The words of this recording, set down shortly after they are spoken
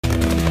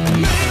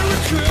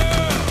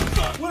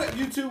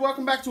YouTube?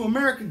 Welcome back to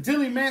American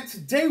Dilly, man.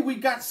 Today we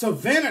got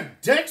Savannah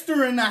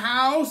Dexter in the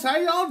house. How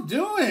y'all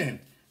doing?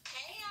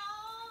 Hey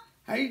y'all.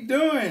 How you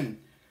doing?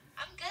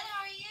 I'm good.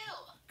 How are you?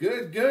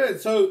 Good, good.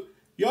 So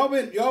y'all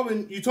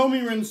been. You told me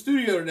you were in the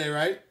studio today,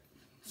 right?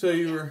 So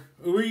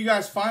were you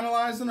guys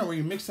finalizing, or were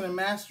you mixing and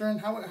mastering?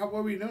 What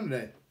were you doing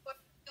today?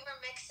 We were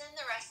mixing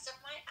the rest of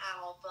my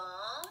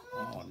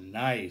album. Oh,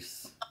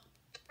 nice.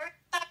 We're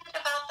excited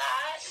about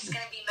that. It's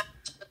gonna be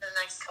mixed within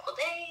the next couple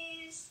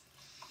days.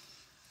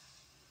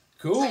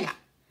 Cool. So, yeah.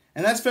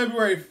 And that's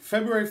February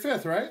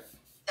 5th, right?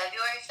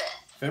 February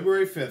 5th.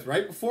 February 5th,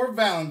 right before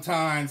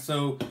Valentine's.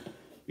 So,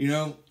 you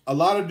know, a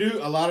lot of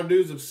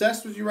dudes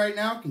obsessed with you right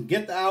now can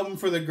get the album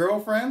for their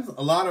girlfriends.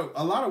 A lot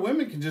of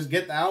women can just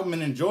get the album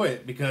and enjoy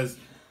it because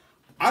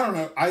I don't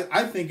know.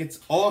 I think it's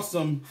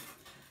awesome.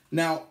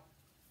 Now,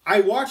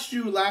 I watched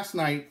you last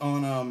night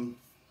on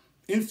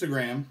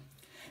Instagram,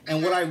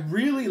 and what I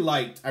really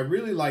liked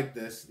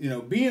this, you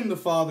know, being the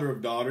father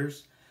of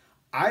daughters,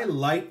 I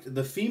liked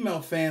the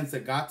female fans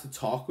that got to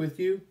talk with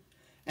you.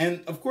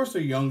 And of course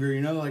they're younger, you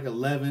know, like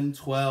 11,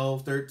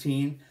 12,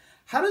 13.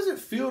 How does it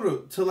feel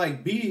to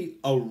like be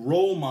a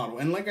role model?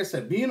 And like I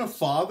said, being a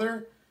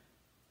father,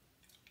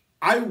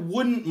 I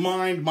wouldn't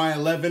mind my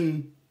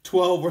 11,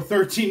 12, or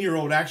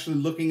 13-year-old actually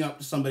looking up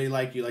to somebody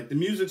like you. Like, the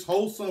music's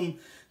wholesome,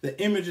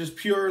 the image is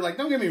pure. Like,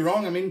 don't get me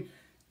wrong, I mean,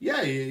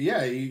 yeah,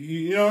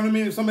 you know what I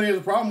mean? If somebody has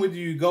a problem with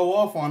you, you go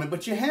off on it,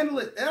 but you handle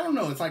it, I don't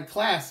know, it's like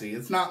classy.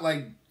 It's not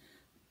like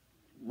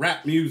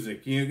rap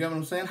music, you get what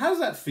I'm saying? How does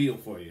that feel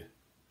for you?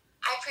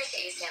 I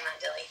appreciate you saying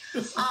that, Dilly.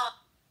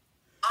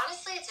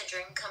 Honestly, it's a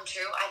dream come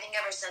true. I think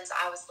ever since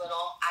I was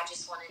little, I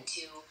just wanted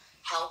to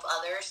help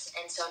others,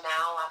 and so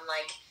now I'm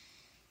like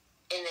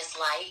in this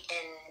light,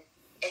 and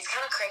it's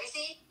kind of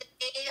crazy to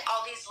see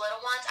all these little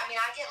ones. I mean,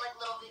 I get like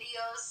little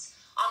videos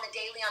on the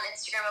daily on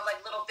Instagram of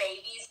like little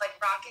babies like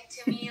rocking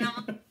to me, and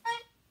I'm like,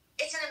 what?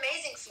 It's an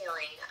amazing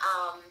feeling.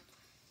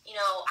 You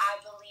know,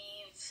 I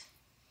believe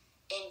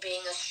in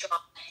being a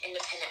strong,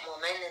 independent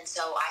woman, and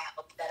so I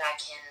hope that I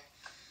can,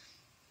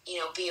 you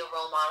know, be a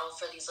role model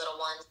for these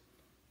little ones.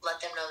 Let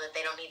them know that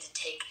they don't need to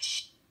take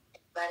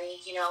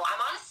anybody. You know,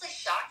 I'm honestly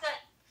shocked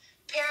that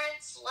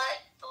parents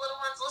let the little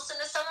ones listen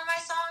to some of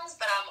my songs,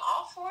 but I'm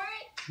all for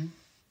it.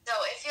 So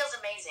it feels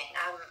amazing.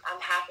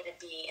 I'm happy to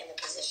be in the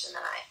position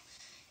that I'm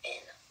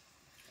in.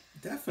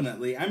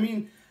 Definitely. I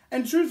mean,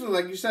 and truthfully,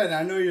 like you said,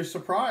 I know you're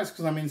surprised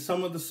because, I mean,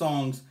 some of the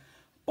songs,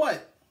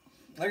 but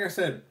like I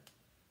said,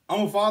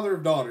 I'm a father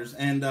of daughters,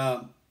 and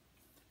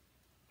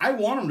I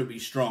want them to be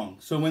strong.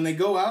 So when they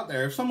go out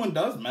there, if someone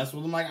does mess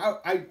with them, like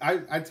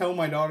I tell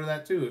my daughter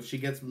that too. If she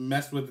gets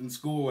messed with in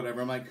school or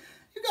whatever, I'm like,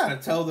 you gotta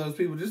tell those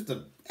people just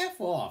to F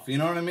off. You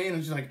know what I mean?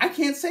 And she's like, I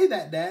can't say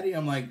that, Daddy.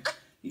 I'm like,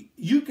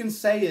 you can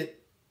say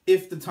it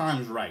if the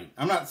time's right.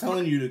 I'm not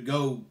telling you to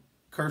go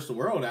curse the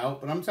world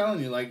out, but I'm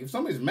telling you, like, if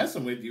somebody's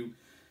messing with you,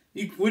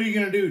 what are you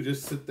gonna do?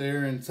 Just sit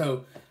there? And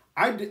so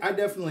I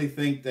definitely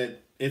think that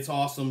it's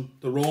awesome,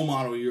 the role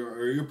model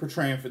you're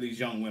portraying for these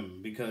young women,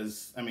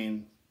 because, I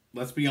mean,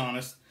 let's be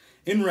honest,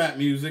 in rap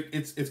music,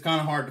 it's kind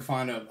of hard to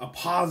find a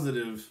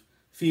positive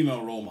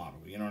female role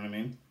model, you know what I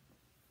mean?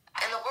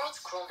 And the world's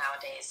cruel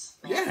nowadays,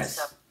 man. Yes.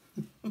 So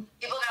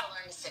people gotta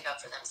learn to stick up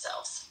for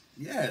themselves.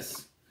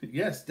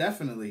 Yes,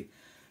 definitely.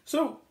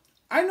 So,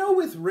 I know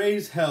with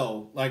Raise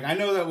Hell, like, I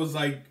know that was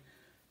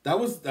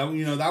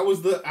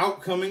the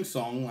outcoming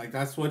song, like,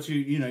 that's what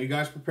you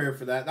guys prepared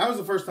for that. That was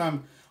the first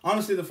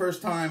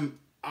time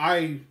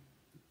I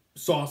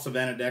saw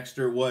Savannah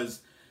Dexter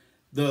was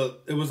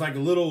it was like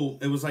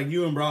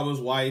you and Bravo's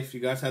wife.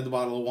 You guys had the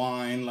bottle of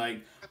wine.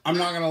 Like, I'm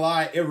not gonna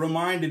lie, it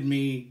reminded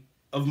me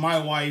of my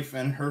wife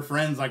and her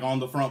friends, like, on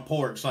the front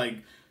porch, like,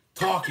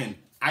 talking.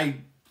 I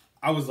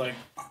was like,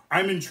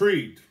 I'm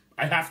intrigued.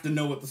 I have to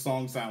know what the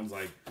song sounds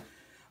like.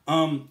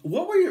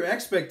 What were your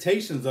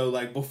expectations though,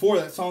 like, before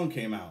that song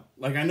came out?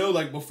 Like, I know,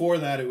 like, before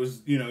that it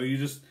was, you know,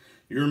 you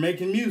were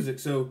making music.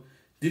 So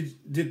did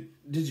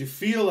you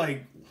feel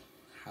like,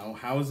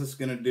 how is this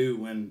gonna do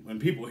when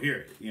people hear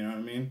it? You know what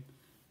I mean?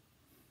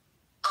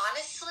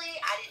 Honestly,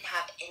 I didn't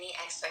have any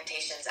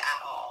expectations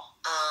at all.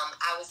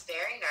 I was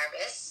very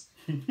nervous.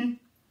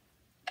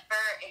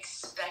 Never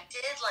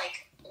expected,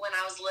 like, when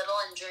I was little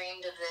and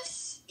dreamed of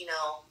this, you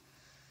know,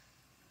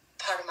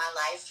 part of my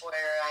life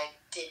where I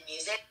did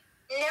music,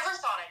 never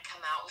thought I'd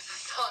come out with a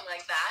song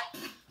like that.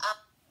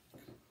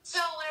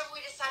 So whenever we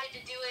decided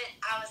to do it,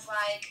 I was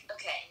like,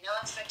 okay, no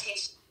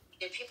expectation.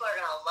 Either people are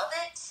gonna love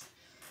it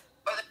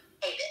or they're gonna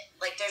hate it.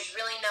 Like, there's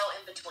really no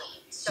in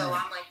between. So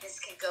I'm like, this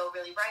could go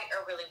really right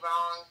or really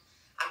wrong.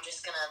 I'm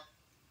just gonna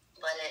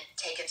let it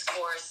take its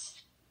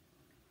course.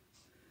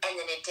 And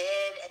then it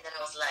did, and then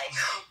I was like,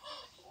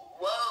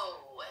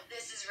 whoa,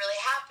 this is really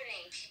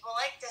happening. People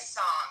like this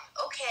song.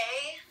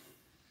 Okay.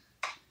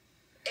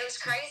 It was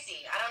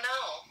crazy. I don't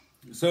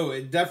know. So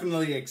it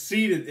definitely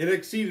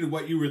exceeded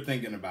what you were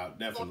thinking about,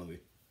 definitely.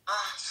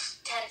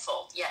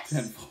 Tenfold, yes.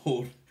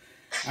 Tenfold.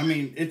 I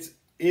mean,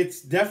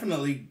 it's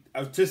definitely,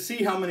 to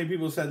see how many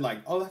people said, like,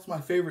 oh, that's my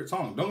favorite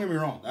song. Don't get me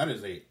wrong, that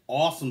is a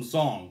awesome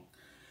song.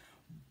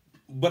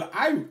 but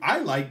I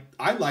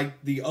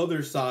like the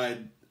other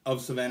side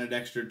of Savannah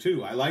Dexter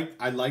too. I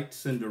liked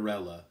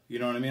Cinderella. You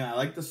know what I mean? I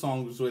like the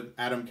songs with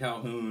Adam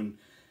Calhoun.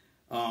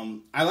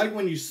 I like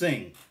when you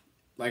sing.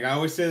 Like I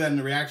always say that in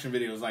the reaction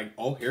videos. Like,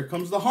 oh, here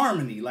comes the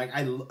harmony. Like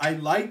I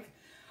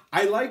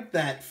like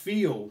that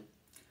feel,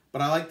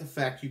 but I like the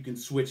fact you can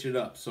switch it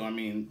up. So I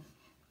mean,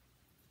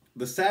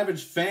 the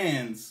Savage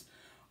fans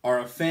are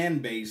a fan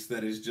base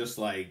that is just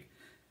like,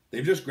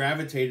 they've just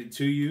gravitated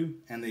to you,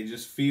 and they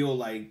just feel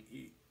like,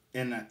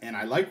 and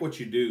I like what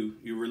you do.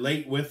 You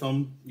relate with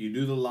them. You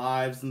do the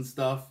lives and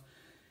stuff.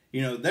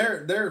 You know,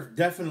 they're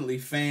definitely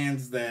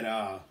fans that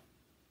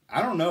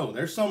I don't know.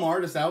 There's some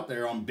artists out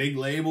there on big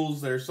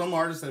labels. There's some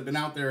artists that have been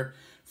out there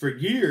for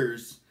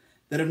years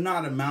that have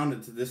not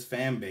amounted to this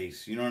fan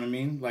base. You know what I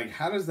mean? Like,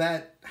 how does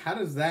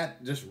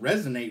that just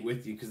resonate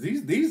with you? Because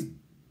these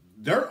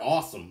they're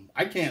awesome.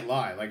 I can't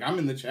lie. Like, I'm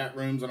in the chat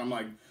rooms and I'm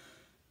like,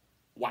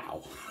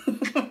 wow. My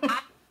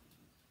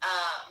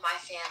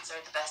fans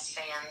are the best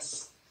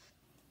fans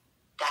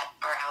that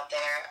are out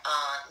there.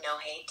 No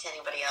hate to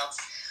anybody else.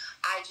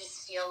 I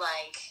just feel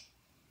like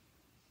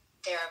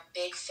they're a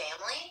big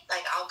family.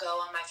 Like, I'll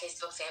go on my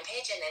Facebook fan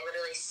page and they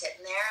literally sit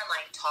in there and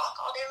like talk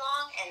all day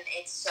long, and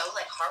it's so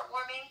like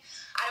heartwarming.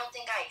 I don't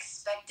think I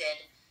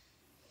expected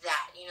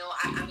that. You know,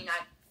 I mean,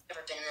 I've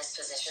never been in this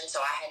position,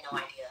 so I had no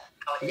idea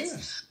how it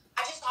is.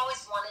 I just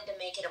always wanted to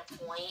make it a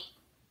point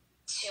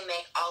to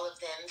make all of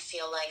them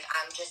feel like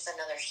I'm just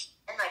another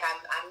human. Like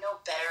I'm no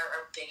better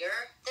or bigger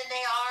than they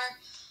are.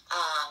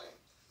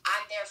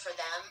 I'm there for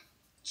them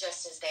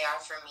just as they are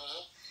for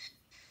me.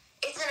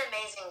 It's an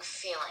amazing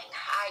feeling.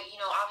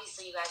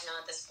 Obviously you guys know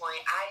at this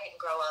point, I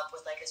didn't grow up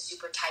with like a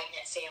super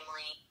tight-knit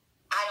family.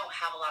 I don't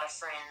have a lot of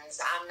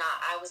friends.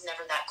 I was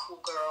never that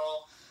cool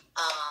girl.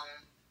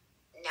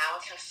 Now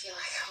I kind of feel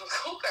like I'm a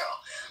cool girl.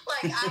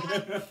 Like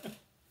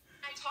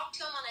I talk to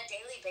them on a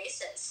daily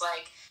basis.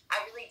 Like, I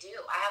really do.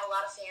 I have a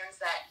lot of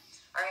fans that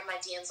are in my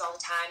DMs all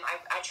the time.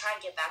 I try to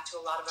get back to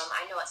a lot of them.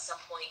 I know at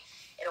some point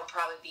it'll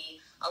probably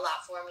be a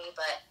lot for me,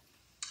 but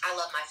I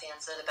love my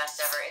fans. They're the best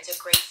ever. It's a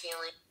great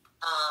feeling.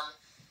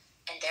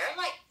 And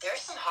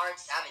they're some hard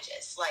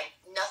savages. Like,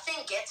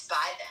 nothing gets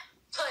by them.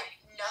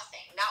 Like,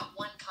 nothing. Not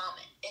one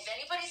comment. If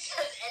anybody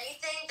says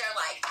anything, they're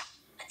like,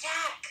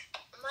 attack.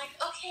 I'm like,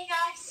 okay,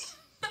 guys.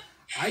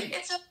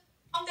 It's a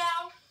calm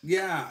down.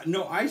 Yeah,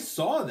 no, I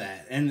saw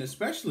that, and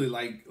especially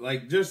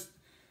like just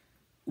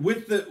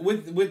with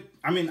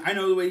I mean, I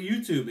know the way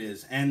YouTube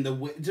is, and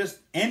just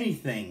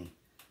anything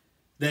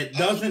that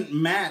doesn't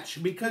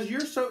match, because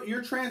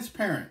you're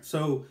transparent.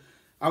 So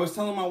I was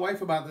telling my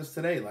wife about this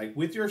today, like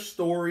with your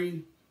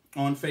story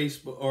on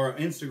Facebook or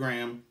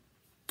Instagram,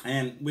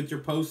 and with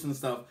your posts and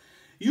stuff,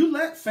 you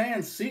let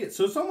fans see it.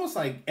 So it's almost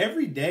like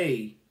every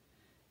day,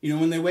 you know,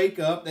 when they wake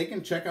up, they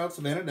can check out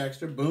Savannah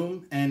Dexter,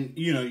 boom, and,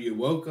 you know, you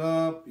woke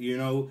up, you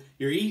know,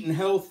 you're eating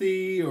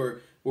healthy,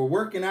 or we're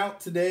working out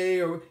today,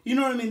 or, you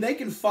know what I mean? They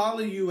can follow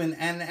you, and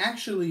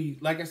actually,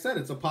 like I said,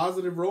 it's a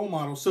positive role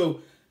model.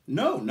 So,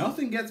 no,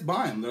 nothing gets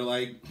by them. They're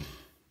like,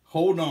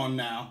 hold on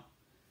now.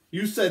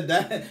 You said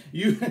that, that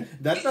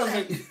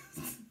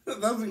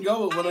doesn't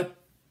go with what I...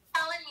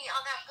 Telling me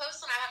on that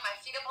post when I had my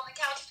feet up on the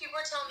couch, people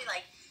were telling me,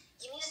 like,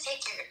 you need to take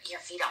your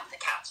feet off the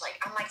couch.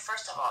 Like, I'm like,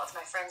 first of all, it's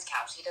my friend's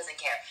couch. He doesn't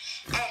care.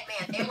 And,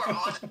 man, they were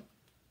on.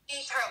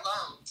 Leave her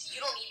alone.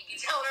 You don't need to be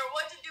telling her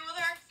what to do with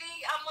her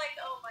feet. I'm like,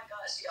 oh, my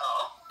gosh,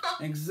 y'all.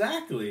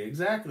 Exactly.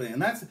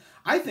 And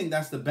I think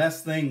that's the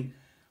best thing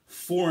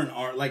for an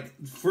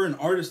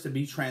artist to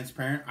be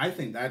transparent. I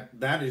think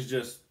that is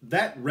just,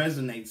 that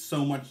resonates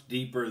so much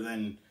deeper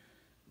than,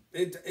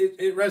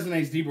 it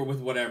resonates deeper with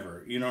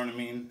whatever. You know what I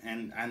mean?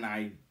 And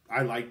I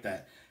like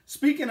that.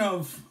 Speaking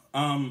of,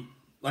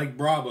 like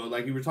Bravo,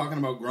 like you were talking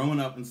about growing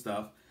up and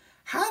stuff.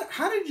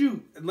 How did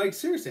you, like,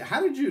 seriously,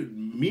 how did you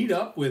meet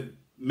up with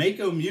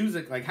Mako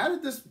Music? Like, how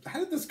did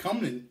this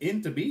come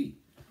in to be?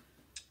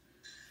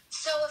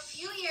 So a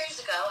few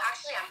years ago,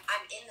 actually,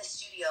 I'm in the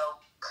studio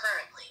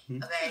currently.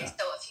 Okay, yeah.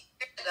 So a few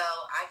years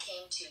ago, I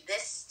came to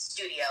this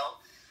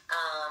studio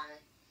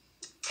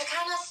to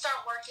kind of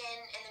start working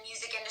in the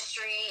music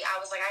industry. I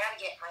was like, I got to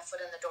get my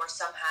foot in the door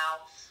somehow.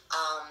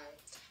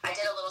 I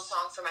did a little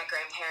song for my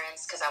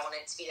grandparents because I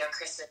wanted to be their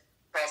Christmas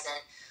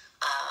present.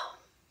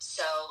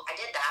 So I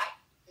did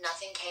that.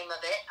 Nothing came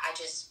of it. I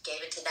just gave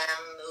it to them,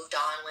 moved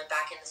on, went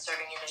back in the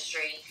serving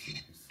industry.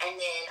 And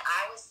then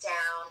I was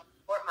down in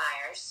Fort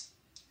Myers,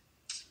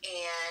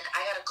 and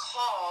I got a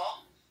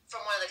call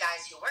from one of the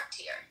guys who worked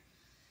here.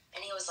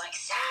 And he was like,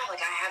 Sav, like,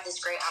 I have this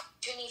great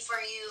opportunity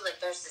for you. Like,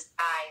 there's this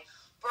guy,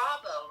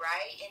 Bravo,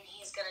 right? And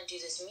he's going to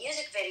do this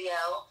music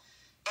video.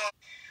 And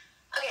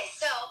okay,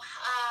 so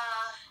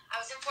I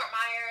was in Fort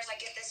Myers. I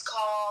get this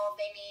call.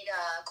 They need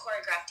a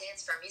choreographed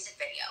dance for a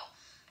music video.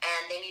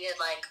 And they needed,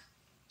 like,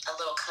 a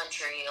little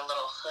country, a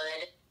little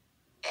hood.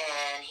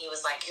 And he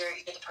was like, you're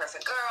the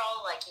perfect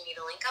girl. Like, you need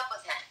to link up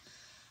with him.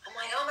 I'm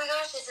like, oh, my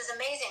gosh, this is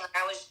amazing. Like,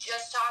 I was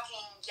just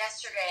talking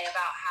yesterday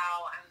about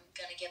how I'm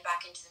going to get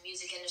back into the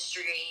music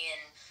industry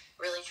and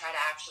really try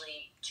to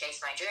actually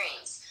chase my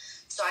dreams.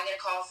 So I get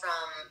a call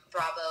from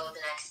Bravo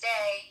the next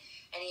day,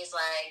 and he's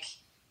like,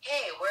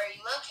 hey, where are you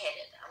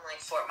located? I'm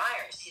like, Fort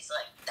Myers. He's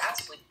like,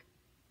 that's weird.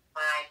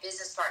 My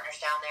business partner's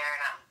down there,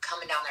 and I'm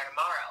coming down there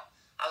tomorrow.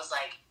 I was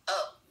like,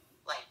 oh,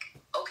 like,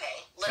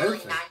 okay.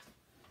 Literally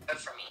Perfect. 9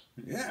 for me.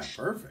 Yeah,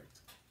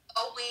 perfect.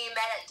 Oh, we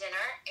met at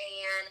dinner,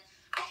 and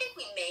I think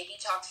we maybe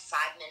talked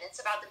 5 minutes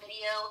about the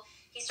video.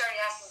 He started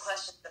asking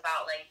questions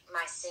about, like,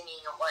 my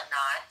singing and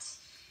whatnot.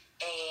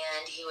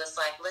 And he was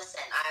like,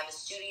 listen, I have a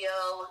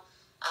studio,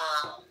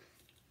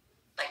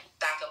 like,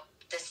 back up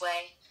this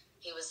way.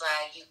 He was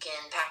like, you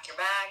can pack your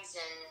bags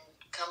and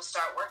come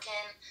start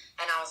working.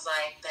 And I was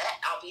like,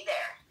 bet, I'll be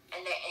there. And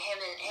him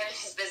and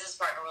his business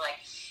partner were like,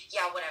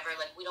 yeah, whatever,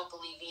 like, we don't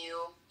believe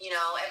you. You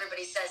know,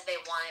 everybody says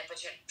they want it, but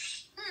they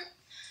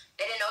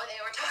didn't know who they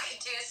were talking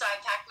to. So I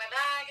packed my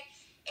bag,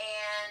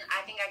 and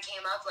I think I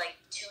came up, like,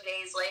 2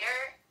 days later,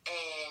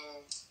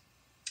 and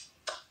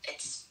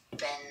it's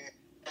been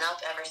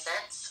up ever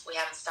since. We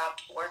haven't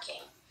stopped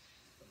working.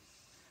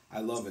 I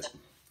love it.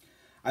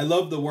 I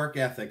love the work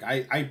ethic.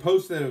 I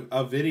posted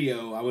a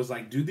video. I was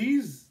like, do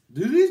these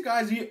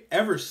guys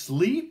ever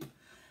sleep?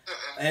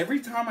 Every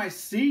time I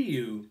see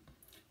you,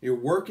 you're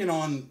working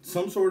on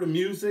some sort of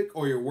music,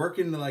 or you're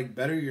working to, like,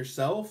 better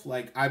yourself.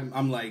 Like,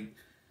 I'm like,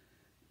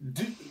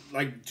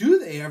 do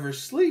they ever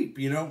sleep?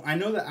 You know, I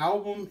know the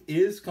album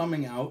is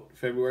coming out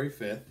February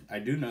 5th. I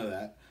do know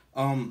that.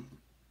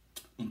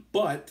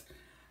 But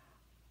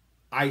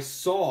I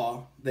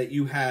saw that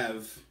you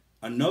have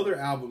another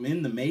album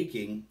in the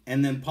making,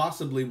 and then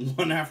possibly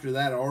one after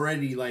that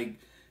already, like,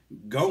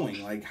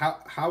 going. Like,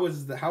 how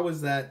is the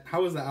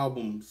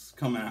albums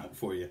coming out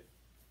for you?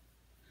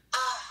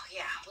 Oh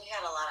yeah, we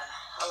got a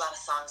lot of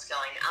songs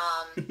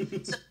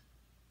going. So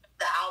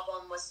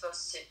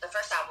the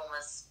first album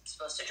was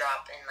supposed to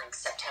drop in, like,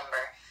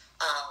 September.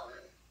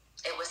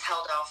 It was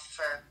held off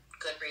for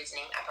good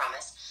reasoning, I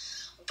promise.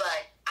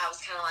 But I was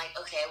kind of like,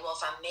 okay, well,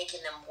 if I'm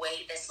making them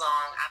wait this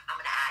long, I'm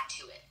going to add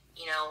to it.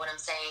 You know what I'm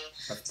saying?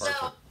 That's so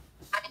perfect.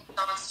 I added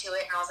songs to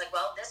it, and I was like,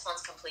 well, this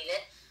one's completed.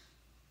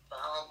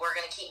 Well, we're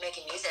going to keep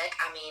making music.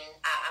 I mean,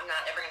 I'm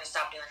not ever going to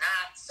stop doing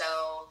that.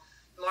 So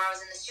the more I was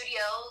in the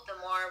studio, the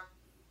more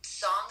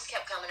songs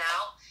kept coming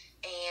out.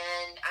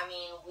 And, I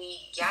mean,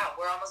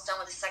 we're almost done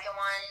with the second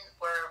one.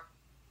 We're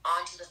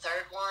on to the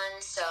third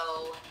one.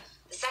 So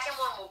the second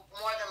one will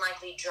more than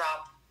likely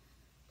drop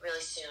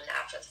really soon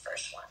after the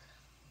first one.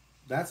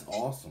 That's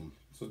awesome.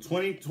 So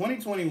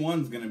 2021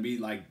 is going to be,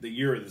 like, the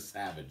year of the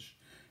Savage,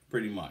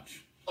 pretty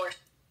much. Or it's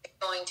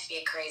going to be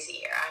a crazy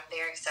year. I'm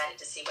very excited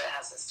to see what it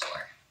has in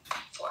store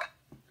for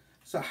it.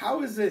 So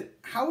how is it,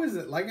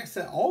 like I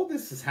said, all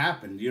this has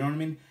happened, you know what I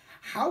mean?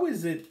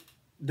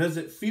 Does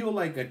it feel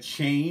like a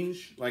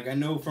change? Like, I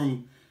know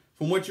from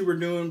what you were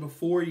doing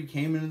before you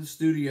came into the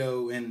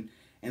studio and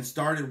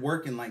started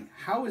working, like,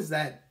 how has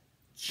that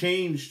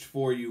changed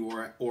for you,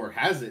 or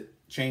has it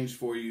changed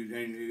for you?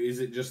 And is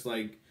it just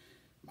like,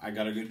 I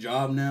got a good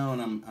job now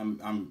and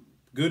I'm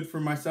good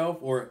for myself,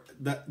 or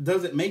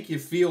does it make you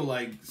feel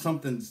like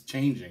something's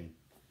changing?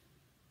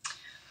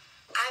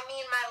 I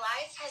mean, my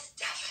life has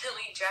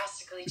definitely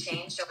drastically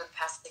changed over the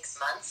past 6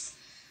 months.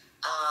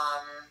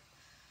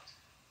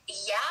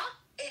 Yeah,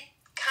 it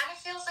kind of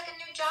feels like a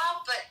new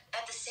job, but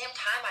at the same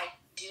time, I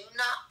do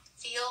not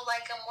feel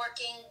like I'm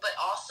working, but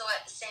also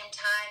at the same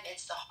time,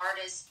 it's the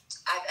hardest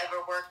I've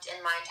ever worked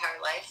in my entire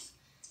life.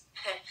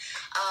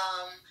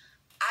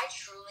 I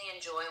truly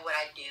enjoy what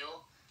I do.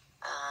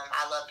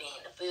 I love being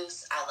in the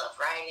booth. I love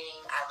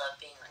writing. I love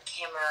being on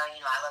camera.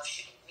 You know, I love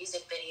shooting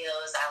music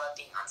videos. I love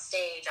being on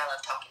stage. I love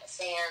talking to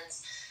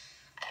fans.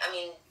 I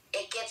mean,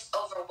 it gets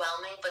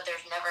overwhelming, but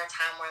there's never a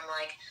time where I'm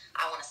like,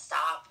 I want to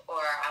stop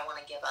or I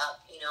want to give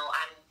up. You know,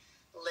 I'm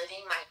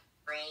living my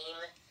dream,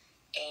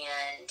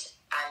 and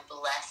I'm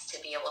blessed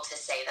to be able to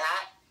say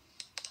that.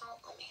 Oh,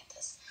 let me hit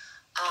this.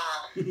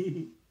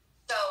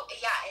 So,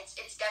 yeah,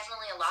 it's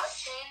definitely a lot of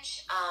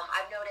change.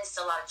 I've noticed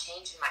a lot of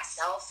change in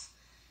myself.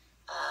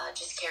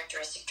 Just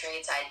characteristic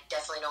traits. I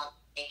definitely don't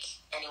make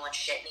anyone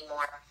shit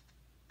anymore.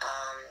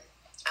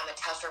 I'm a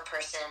tougher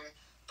person,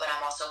 but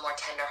I'm also more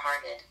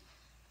tender-hearted.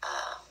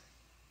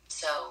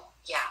 So,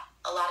 yeah,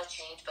 a lot of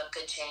change, but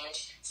good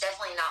change. It's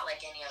definitely not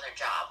like any other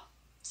job.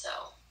 So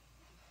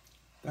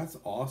That's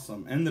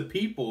awesome. And the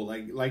people,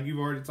 like you've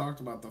already talked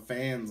about, the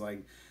fans,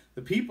 like,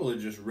 the people are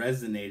just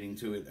resonating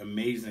to it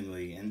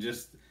amazingly, and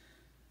just,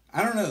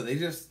 I don't know, they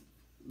just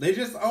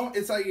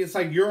it's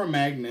like you're a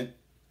magnet,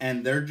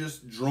 and they're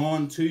just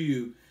drawn to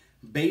you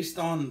based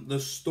on the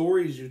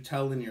stories you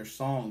tell in your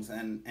songs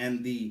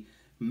and the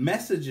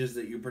messages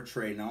that you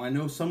portray. Now, I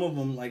know some of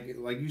them, like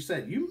you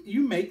said,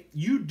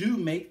 you do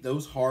make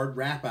those hard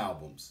rap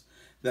albums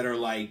that are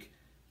like,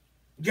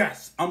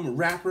 yes, I'm a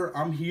rapper,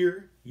 I'm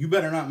here, you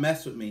better not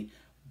mess with me.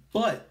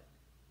 But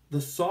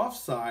the soft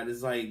side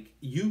is like,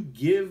 you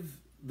give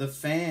the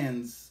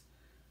fans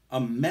a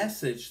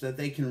message that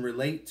they can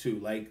relate to.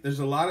 Like, there's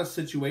a lot of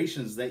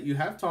situations that you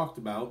have talked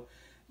about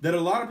that a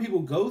lot of people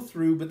go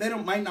through, but they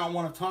might not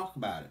want to talk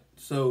about it.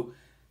 So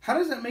how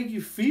does that make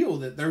you feel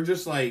that they're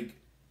just like,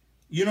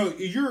 you know,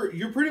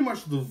 you're pretty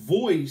much the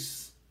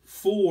voice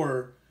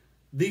for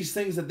these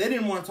things that they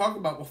didn't want to talk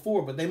about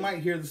before, but they might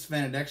hear the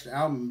Savannah Dexter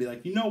album and be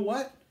like, you know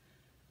what?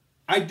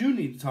 I do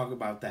need to talk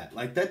about that.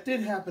 Like, that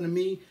did happen to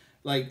me.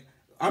 Like,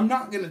 I'm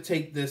not going to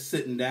take this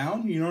sitting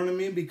down, you know what I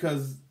mean?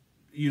 Because,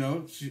 you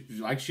know,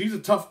 she's a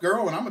tough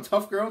girl, and I'm a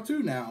tough girl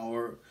too now.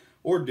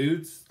 Or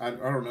dudes. I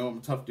don't know. I'm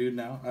a tough dude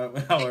now.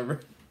 However.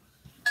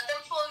 Let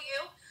them fool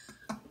you.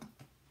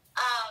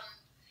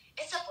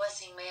 It's a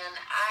blessing, man.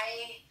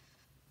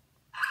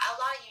 A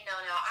lot of you know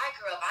now, I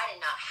grew up, I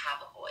did not have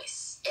a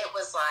voice. It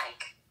was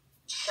like,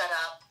 shut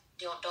up,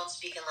 don't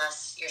speak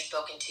unless you're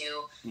spoken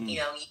to. You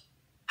know, you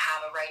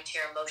have a right to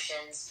your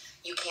emotions.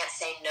 You can't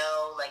say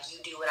no, like,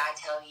 you do what I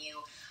tell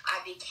you.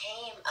 I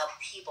became a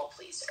people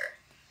pleaser.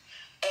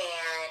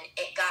 And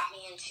it got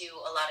me into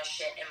a lot of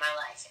shit in my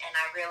life. And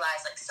I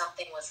realized, like,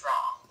 something was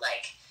wrong.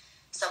 Like,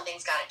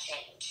 something's got to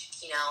change,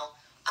 you know?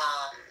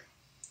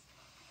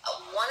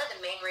 One of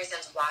the main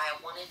reasons why I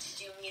wanted to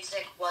do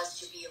music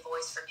was to be a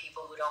voice for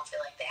people who don't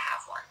feel like they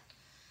have one.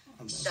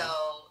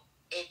 So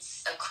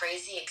it's a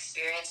crazy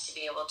experience to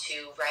be able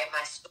to write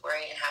my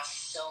story and have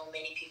so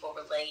many people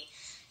relate,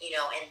 you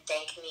know, and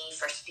thank me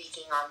for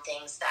speaking on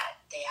things that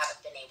they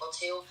haven't been able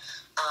to.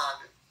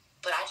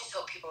 But I just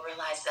hope people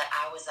realize that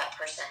I was that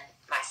person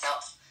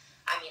myself.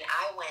 I mean,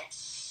 I went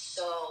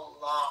so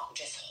long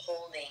just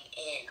holding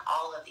in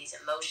all of these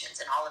emotions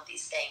and all of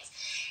these things.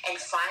 And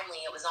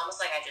finally, it was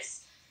almost like I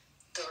just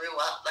threw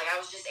up. Like, I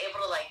was just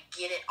able to, like,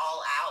 get it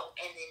all out.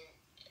 And then,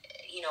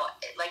 you know,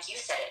 like you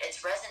said,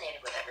 it's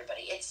resonated with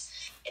everybody.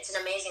 It's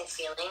an amazing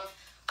feeling.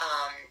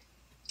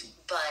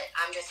 But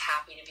I'm just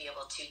happy to be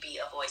able to be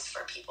a voice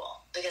for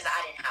people because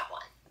I didn't have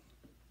one.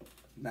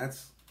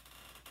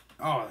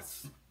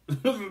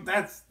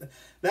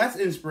 That's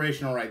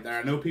inspirational right there.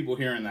 I know people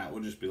hearing that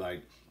will just be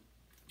like,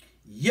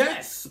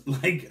 yes,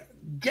 like,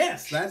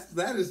 yes,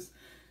 that is,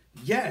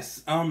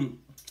 yes.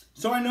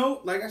 So I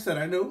know, like I said,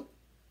 I know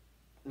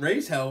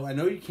Raise Hell. I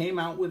know you came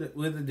out with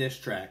a diss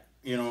track,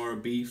 you know, or a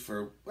beef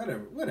or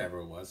whatever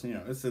it was, you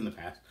know, it's in the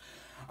past.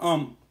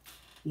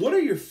 What are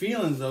your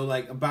feelings though,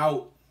 like,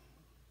 about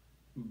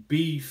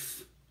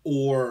beef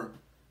or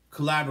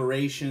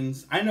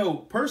collaborations? I know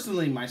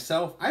personally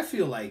myself, I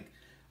feel like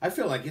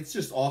it's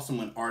just awesome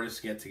when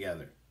artists get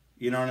together.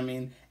 You know what I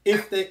mean?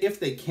 If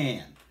they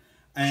can.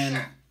 And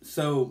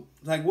so,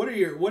 like, what are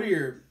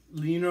your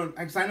you know,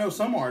 because I know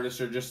some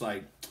artists are just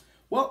like,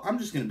 well, I'm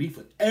just going to beef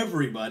with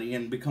everybody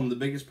and become the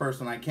biggest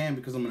person I can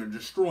because I'm going to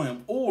destroy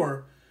them.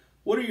 Or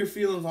what are your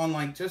feelings on,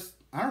 like, just,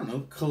 I don't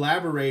know,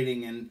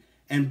 collaborating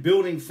and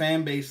building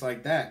fan base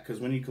like that? Because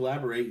when you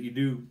collaborate, you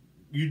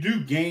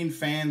do gain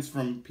fans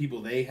from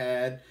people they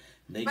had.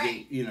 They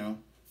get, you know.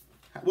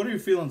 What are your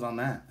feelings on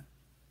that?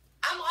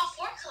 I'm all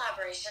for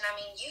collaboration. I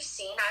mean, you've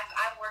seen,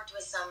 I've worked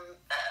with some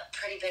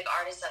pretty big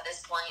artists at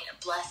this point,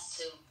 blessed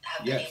to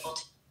have been able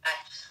to.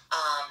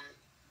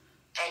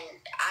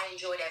 And I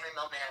enjoyed every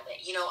moment of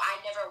it. You know, I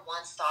never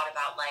once thought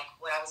about, like,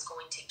 what I was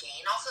going to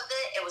gain off of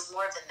it. It was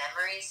more of the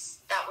memories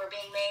that were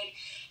being made.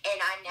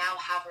 And I now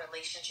have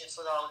relationships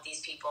with all of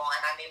these people,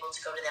 and I'm able to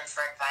go to them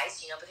for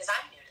advice, you know, because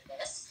I'm new to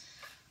this.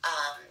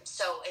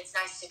 So it's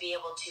nice to be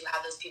able to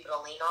have those people to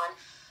lean on.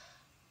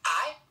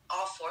 I'm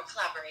all for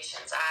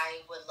collaborations.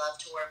 I would love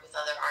to work with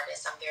other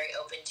artists. I'm very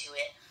open to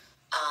it.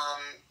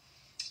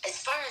 As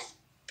far as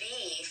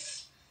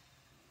beef,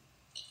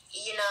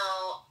 you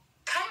know,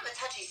 kind of a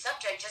touchy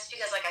subject just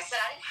because, like I said,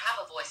 I didn't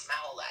have a voice my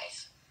whole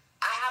life.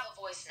 I have a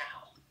voice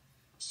now.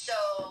 So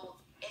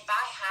if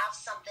I have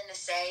something to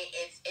say,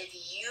 if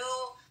you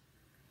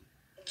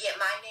get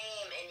my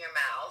name in your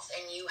mouth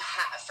and you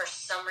have, for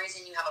some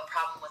reason, you have a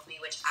problem with me,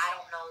 which I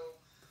don't know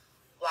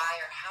why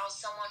or how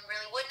someone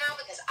really would now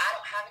because I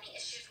don't have any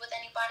issues with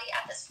anybody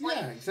at this point.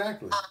 Yeah,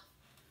 exactly.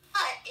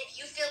 But if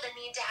you feel the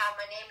need to have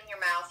my name in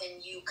your mouth and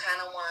you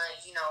kind of want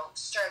to, you know,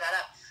 stir that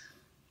up,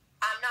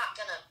 I'm not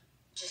going to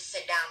just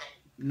sit down and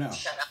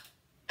shut up.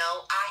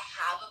 No, I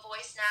have a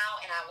voice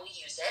now and I will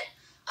use it.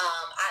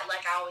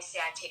 I always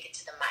say, I take it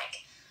to the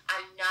mic.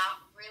 I'm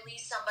not really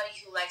somebody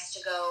who likes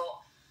to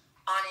go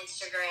on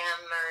Instagram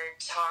or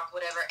talk,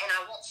 whatever, and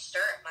I won't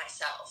stir it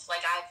myself.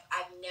 Like,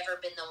 I've never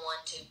been the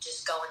one to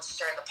just go and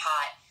stir the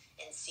pot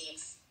and see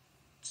if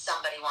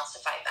somebody wants to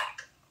fight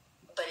back.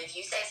 But if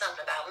you say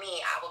something about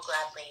me, I will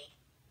gladly,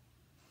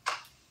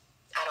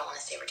 I don't want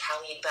to say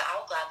retaliate, but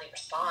I will gladly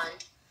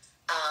respond.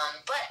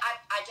 But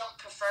I don't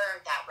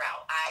prefer that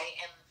route. I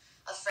am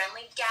a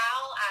friendly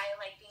gal. I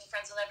like being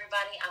friends with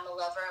everybody. I'm a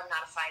lover. I'm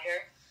not a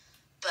fighter.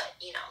 But,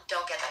 you know,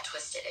 don't get that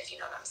twisted, if you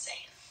know what I'm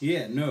saying.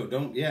 Yeah, no,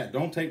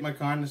 don't take my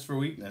kindness for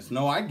weakness.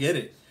 No, I get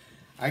it.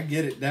 I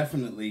get it,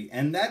 definitely.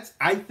 And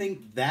I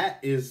think that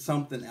is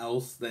something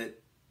else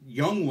that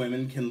young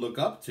women can look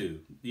up to.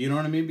 You know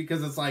what I mean?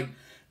 Because it's like,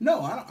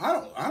 no,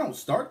 I don't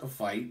start the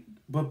fight,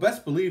 but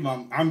best believe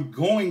I'm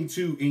going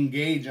to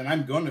engage and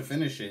I'm going to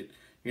finish it.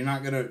 You're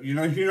not gonna, you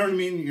know what I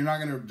mean? You're not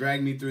gonna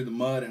drag me through the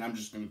mud and I'm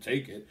just gonna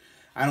take it.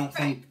 I don't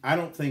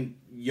think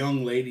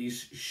young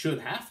ladies should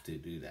have to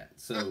do that.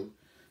 So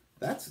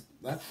that's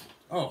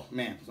Oh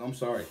man, I'm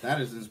sorry. That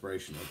is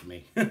inspirational to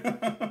me.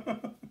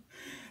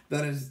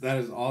 That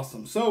is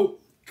awesome. So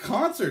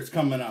concerts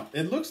coming up.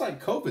 It looks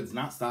like COVID's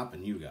not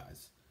stopping you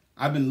guys.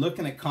 I've been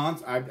looking at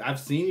I've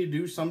seen you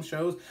do some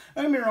shows.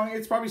 Don't get me wrong.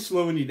 It's probably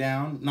slowing you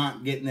down,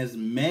 not getting as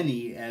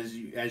many as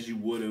you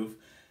would have.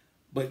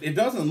 But it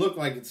doesn't look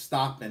like it's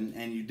stopping.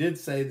 And you did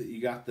say that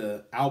you got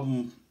the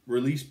album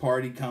release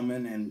party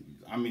coming. And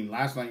I mean,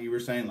 last night you were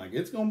saying like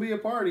it's gonna be a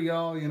party,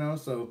 y'all. You know.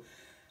 So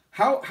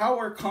how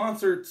are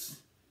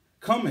concerts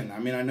coming? I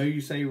mean, I know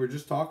you say you were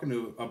just talking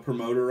to a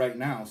promoter right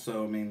now.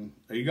 So I mean,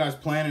 are you guys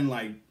planning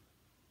like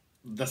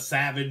the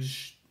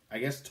Savage, I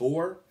guess,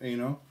 tour? You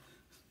know.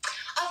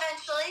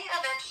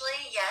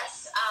 Eventually,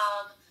 yes.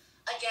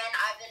 Again,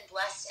 I've been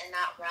blessed in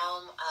that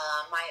realm.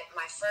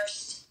 My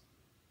first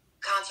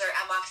concert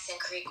at Moccasin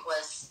Creek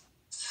was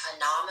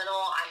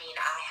phenomenal. I mean,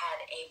 I had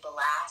a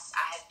blast.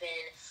 I have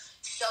been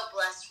so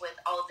blessed with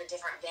all of the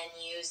different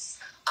venues,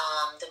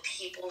 the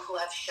people who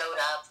have showed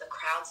up. The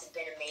crowds have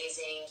been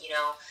amazing. You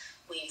know,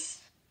 we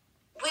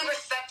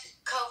respect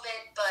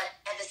COVID, but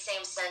at the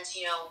same sense,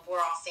 you know,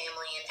 we're all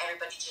family and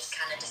everybody just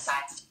kind of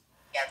decides to be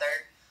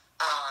together.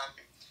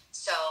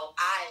 So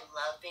I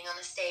love being on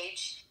the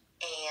stage,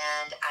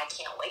 and I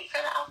can't wait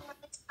for the album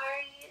release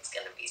party. It's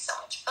going to be so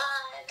much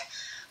fun.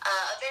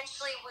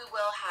 Eventually, we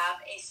will have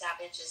a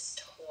Savages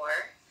tour,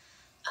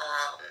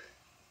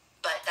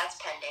 but that's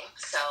pending.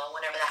 So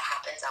whenever that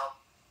happens, I'll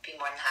be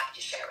more than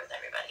happy to share with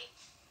everybody.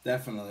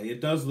 Definitely.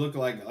 It does look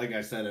like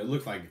I said, it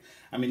looked like,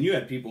 I mean, you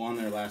had people on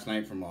there last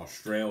night from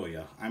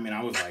Australia. I mean,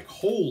 I was like,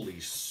 holy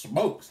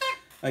smokes.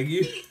 Like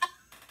you... That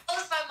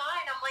blows my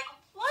mind. I'm like,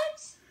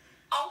 what?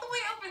 All the way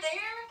over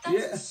there?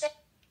 That's insane.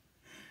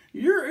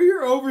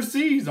 You're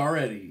overseas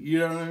already. You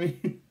know what I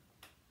mean?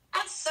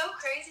 That's so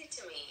crazy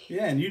to me.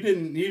 Yeah, and you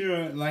didn't, you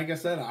know, like I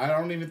said, I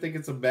don't even think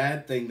it's a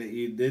bad thing that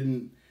you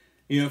didn't,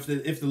 you know,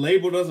 if the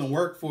label doesn't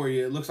work for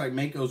you, it looks like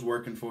Mako's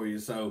working for you.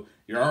 So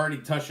you're already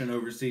touching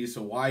overseas.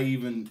 So why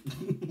even,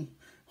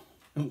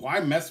 why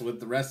mess with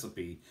the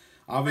recipe?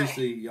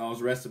 Obviously,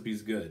 y'all's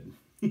recipe's good.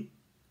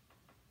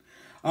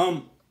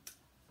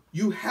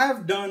 You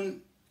have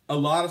done a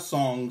lot of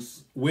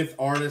songs with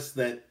artists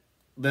that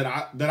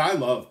I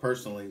love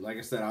personally. Like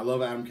I said, I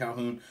love Adam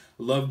Calhoun,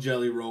 love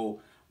Jelly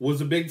Roll, was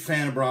a big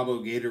fan of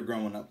Bravo Gator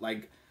growing up.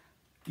 Like,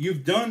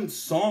 you've done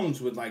songs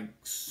with like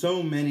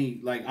so many,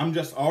 like I'm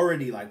just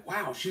already like,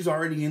 wow, she's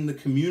already in the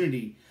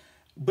community.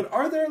 But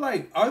are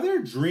there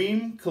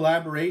dream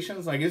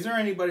collaborations? Like, is there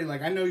anybody,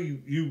 like, I know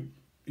you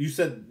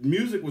said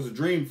music was a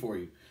dream for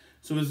you.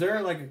 So is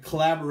there like a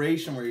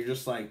collaboration where you're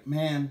just like,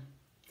 man,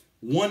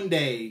 one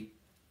day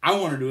I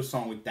want to do a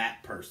song with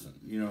that person?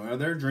 You know, are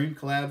there dream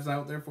collabs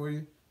out there for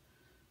you?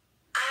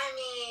 I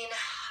mean,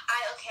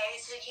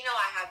 so you know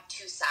I have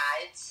two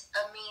sides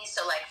of me.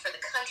 So like for the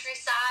country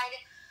side,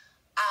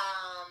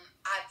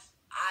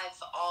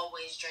 I've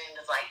always dreamed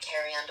of like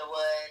Carrie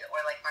Underwood or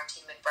like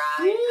Martine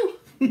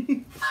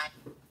McBride.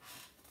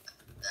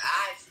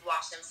 I've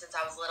watched them since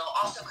I was little.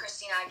 Also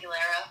Christina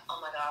Aguilera.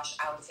 Oh my gosh,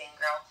 I would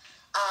fangirl.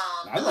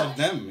 I love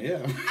them, yeah.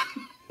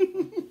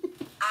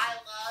 I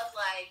love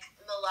like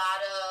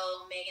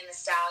Mulatto, Megan Thee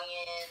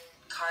Stallion,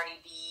 Cardi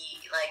B.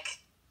 Like,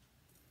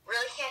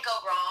 really can't go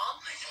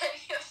wrong with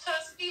any of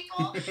those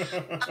people.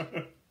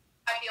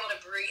 I'd be able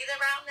to breathe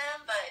around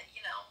them, but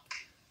you know,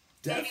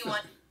 maybe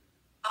one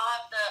I'll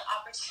have the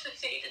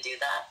opportunity to do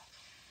that.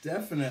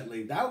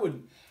 Definitely. That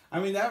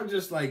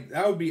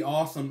would be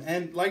awesome.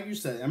 And like you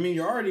said, I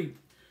mean,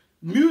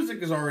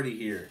 music is already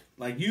here.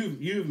 Like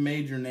you've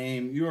made your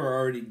name. You are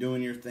already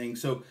doing your thing.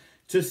 So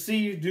to see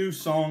you do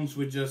songs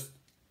with just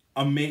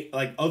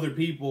like other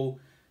people,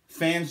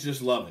 fans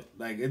just love it.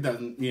 Like it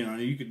doesn't, you know,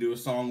 you could do a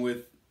song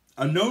with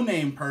a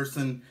no-name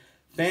person,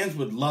 fans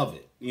would love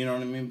it. You know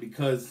what I mean?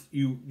 Because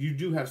you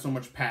do have so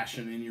much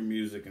passion in your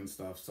music and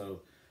stuff.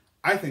 So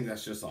I think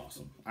that's just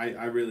awesome.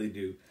 I really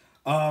do.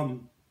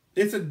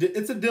 It's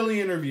a Dilly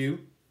interview.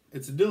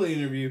 It's a Dilly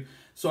interview.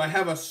 So I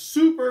have a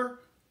super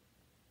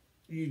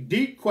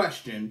deep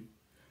question.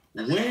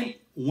 Okay.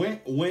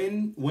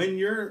 When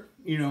you're,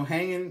 you know,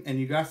 hanging and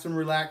you got some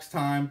relaxed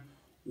time,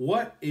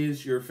 what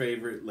is your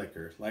favorite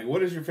liquor? Like,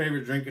 what is your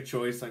favorite drink of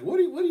choice? Like, what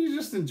do you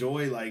just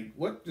enjoy? Like,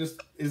 what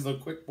just is a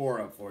quick pour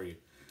up for you?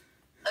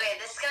 Okay,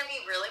 this is gonna be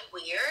really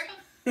weird.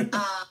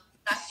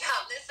 I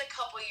found this a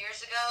couple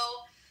years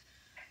ago.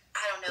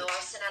 I don't know. I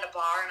was sitting at a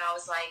bar and I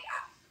was like,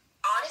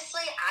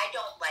 honestly, I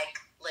don't like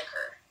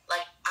liquor.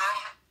 Like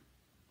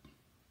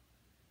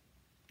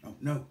Oh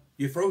no,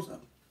 you froze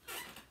up.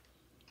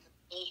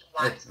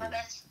 Wine's my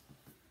best.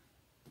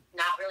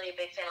 Not really a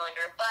big fan of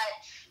liquor, but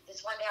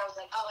this one day I was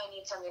like, oh, I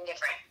need something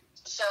different.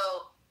 So,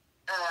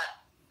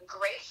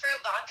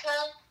 grapefruit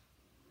vodka,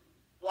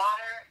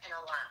 water, and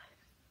a lime.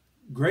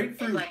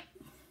 Grapefruit. And like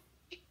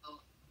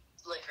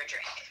liquor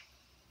drink.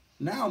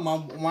 Now,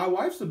 my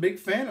wife's a big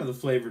fan of the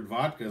flavored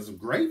vodkas.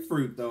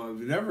 Grapefruit, though, I've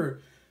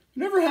never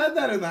had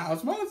that in the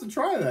house. Might have to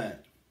try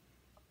that.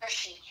 Or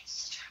she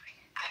needs to try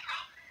it, I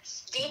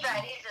promise. Deep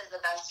Eddies is the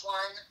best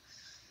one,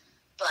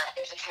 but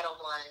there's a Kettle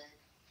one.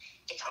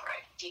 It's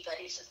alright. Deep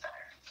Eddies is better.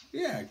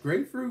 Yeah,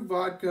 grapefruit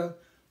vodka,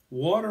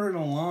 water, and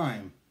a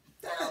lime.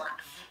 And a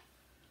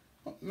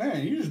lime.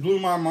 Man, you just blew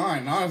my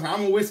mind. Honestly,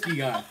 I'm a whiskey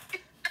guy.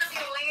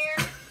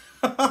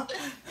 Weird.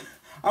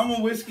 I'm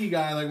a whiskey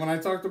guy. Like, when I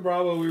talked to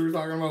Bravo, we were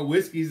talking about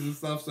whiskeys and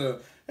stuff. So,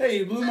 hey,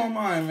 you blew my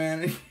mind,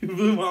 man. You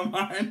blew my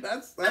mind.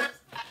 That's...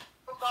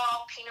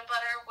 Football, peanut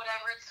butter,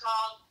 whatever it's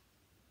called,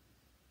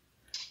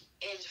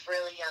 is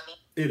really yummy.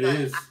 It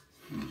is.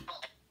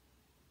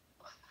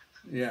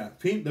 Yeah,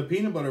 the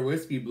peanut butter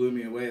whiskey blew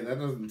me away. That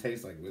doesn't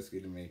taste like whiskey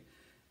to me.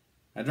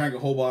 I drank a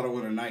whole bottle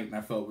in a night, and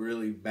I felt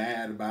really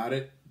bad about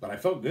it. But I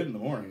felt good in the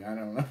morning. I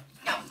don't know.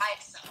 Yeah, by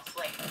itself.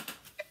 Like,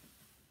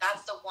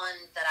 that's the one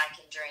that I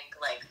can drink,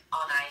 like,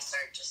 on ice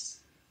or just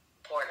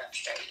pour it up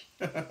straight.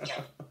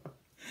 Yeah.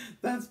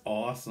 That's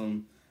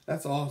awesome.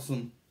 That's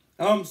awesome.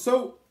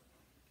 So,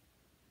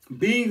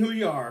 being who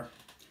you are,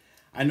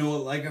 I know,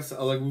 like I said,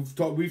 like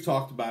we've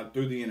talked about it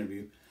through the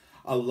interview,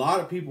 a lot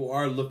of people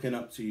are looking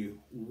up to you.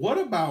 What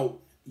about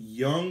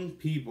young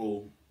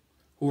people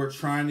who are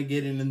trying to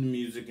get into the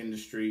music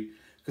industry?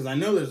 Because I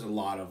know there's a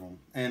lot of them.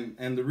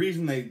 And the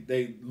reason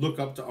they look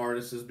up to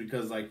artists is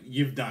because, like,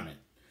 you've done it.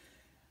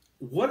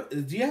 What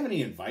do you have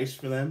any advice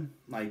for them?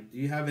 Like, do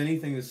you have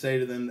anything to say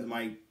to them that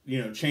might,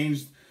 you know,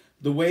 change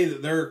the way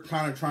that they're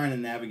kind of trying to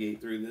navigate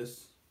through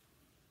this?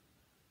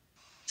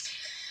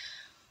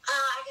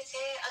 I could say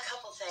a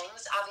couple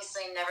things.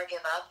 Obviously, never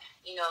give up.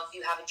 You know, if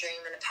you have a dream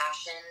and a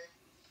passion,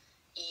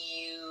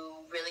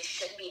 you really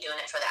shouldn't be doing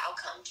it for the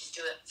outcome. Just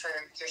do it for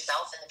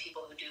yourself and the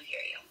people who do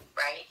hear you,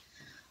 right?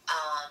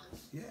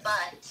 Yeah.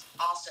 But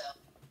also,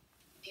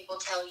 people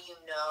tell you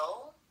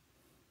no,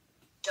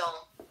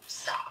 don't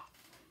stop.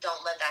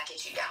 Don't let that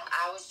get you down.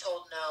 I was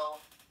told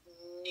no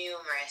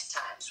numerous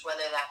times,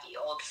 whether that be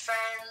old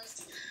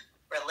friends,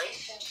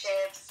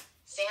 relationships,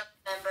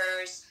 family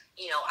members.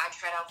 You know, I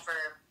tried out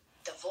for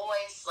The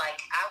Voice. Like,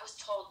 I was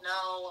told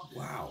no.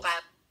 Wow. By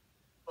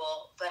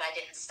people, but I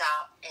didn't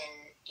stop,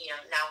 and, you know,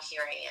 now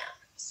here I am.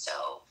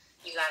 So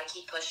you got to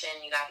keep pushing.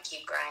 You got to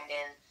keep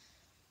grinding.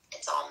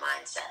 It's all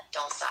mindset.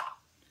 Don't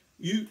stop.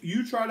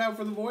 You tried out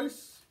for The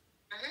Voice?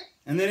 Mm-hmm.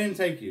 And they didn't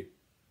take you?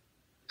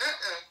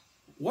 Mm-mm.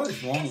 What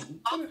is wrong? It's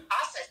a long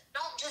process.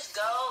 Don't just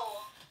go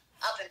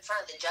up in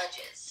front of the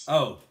judges.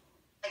 Oh.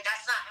 Like,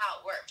 that's not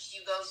how it works.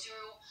 You go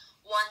through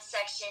one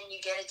section, you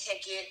get a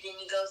ticket, then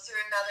you go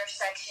through another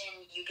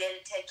section, you get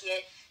a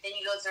ticket, then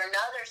you go through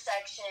another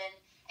section,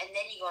 and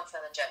then you go in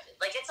front of the judges.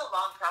 Like, it's a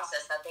long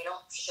process that they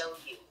don't show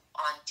you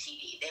on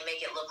TV. They make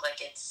it look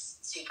like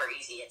it's super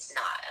easy. It's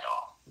not at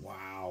all.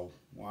 Wow.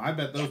 Well, I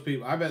bet those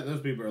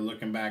people are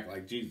looking back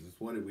like, Jesus,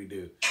 what did we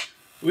do?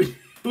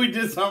 We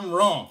did something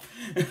wrong.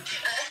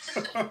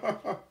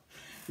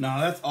 No,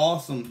 that's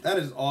awesome. That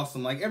is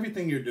awesome. Like,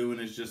 everything you're doing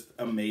is just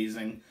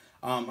amazing.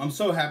 I'm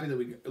so happy that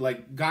we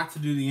got to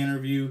do the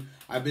interview.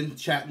 I've been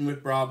chatting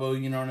with Bravo,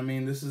 you know what I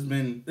mean? This has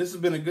been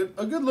a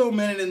good little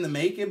minute in the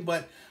making,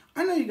 but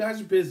I know you guys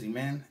are busy,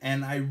 man,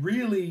 and I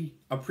really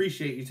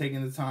appreciate you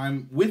taking the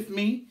time with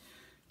me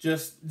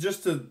just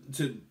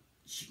to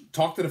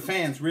talk to the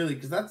fans, really,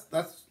 because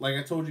that's like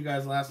I told you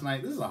guys last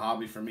night, this is a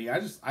hobby for me.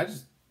 I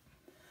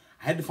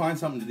had to find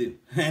something to do.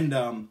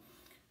 And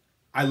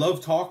I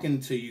love talking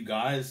to you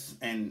guys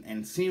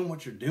and seeing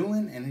what you're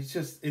doing, and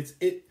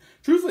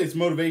truthfully, it's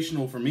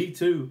motivational for me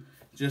too,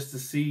 just to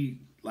see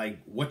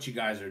like what you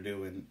guys are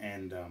doing,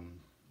 and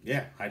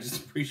yeah, I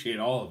just appreciate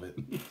all of it.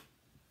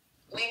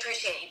 We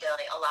appreciate you,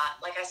 Dilly, a lot.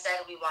 Like I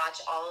said, we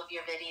watch all of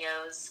your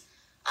videos.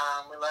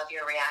 We love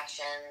your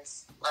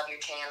reactions, love your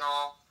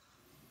channel.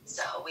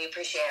 So we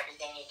appreciate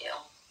everything you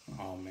do.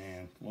 Oh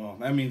man, well,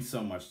 that means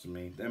so much to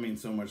me. Thank you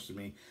so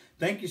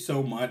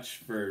much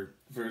for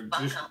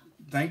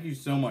thank you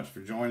so much for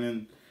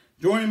joining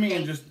me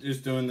and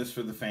just doing this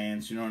for the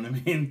fans. You know what I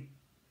mean?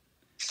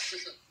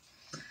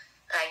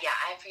 Yeah,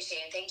 I appreciate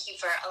it. Thank you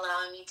for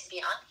allowing me to be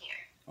on here.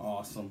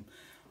 Awesome.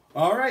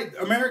 All right,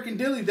 American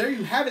Dilly, there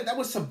you have it. That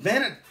was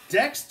Savannah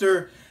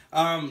Dexter.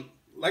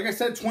 Like I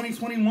said,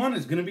 2021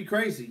 is going to be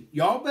crazy.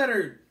 Y'all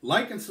better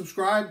like and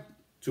subscribe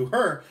to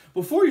her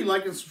before you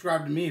like and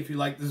subscribe to me if you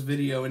like this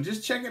video. And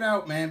just check it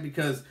out, man,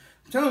 because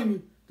I'm telling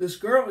you, this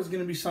girl is going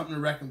to be something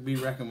to be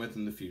reckoned with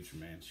in the future,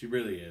 man. She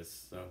really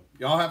is. So,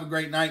 y'all have a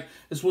great night.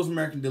 This was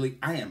American Dilly.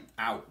 I am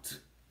out.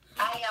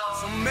 Bye,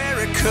 y'all.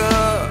 America.